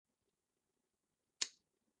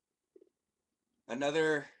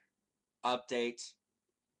Another update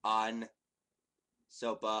on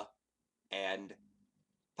SOPA and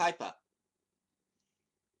PIPA.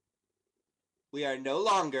 We are no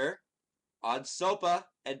longer on SOPA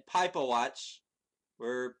and PIPA watch.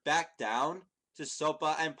 We're back down to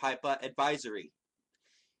SOPA and PIPA advisory.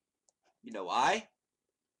 You know why?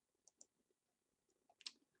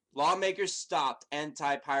 Lawmakers stopped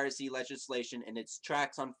anti-piracy legislation in its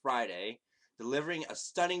tracks on Friday, delivering a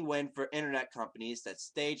stunning win for internet companies that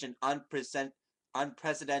staged an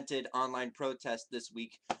unprecedented online protest this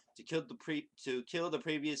week to kill the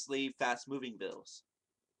previously fast-moving bills.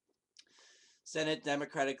 Senate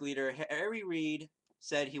Democratic leader Harry Reid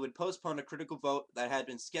said he would postpone a critical vote that had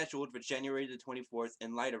been scheduled for January the 24th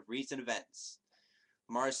in light of recent events.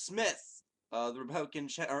 Lamar Smith, the Republican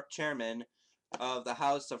chairman of the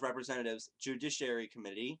House of Representatives Judiciary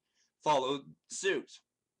Committee, followed suit,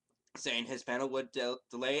 saying his panel would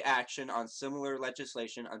delay action on similar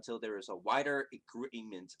legislation until there is a wider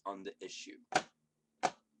agreement on the issue.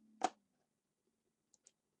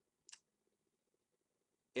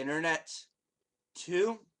 Internet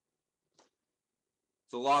 2,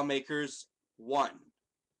 the lawmakers won.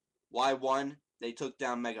 Why won? They took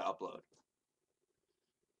down Mega Upload.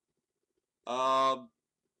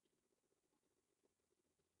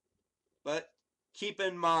 But keep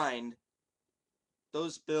in mind,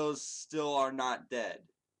 those bills still are not dead.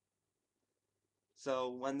 So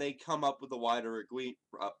when they come up with a wider agreement,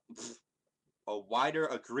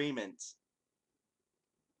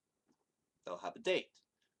 they'll have a date.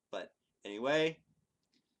 But anyway,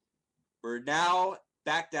 we're now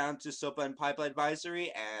back down to SOPA and PIPA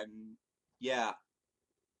advisory, and yeah,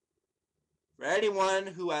 for anyone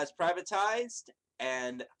who has privatized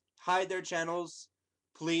and hide their channels,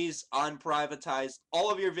 please unprivatize all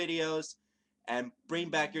of your videos and bring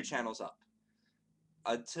back your channels up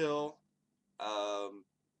until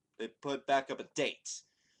they put back up a date.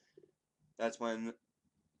 That's when,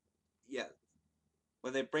 yeah,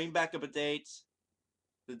 when they bring back up a date,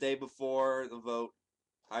 the day before the vote,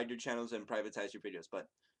 hide your channels and privatize your videos. But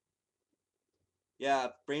yeah,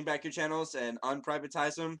 bring back your channels and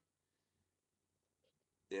unprivatize them.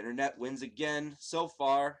 The internet wins again so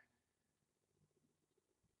far.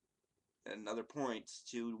 Another point,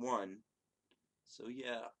 2-1. So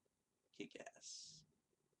yeah, kick ass.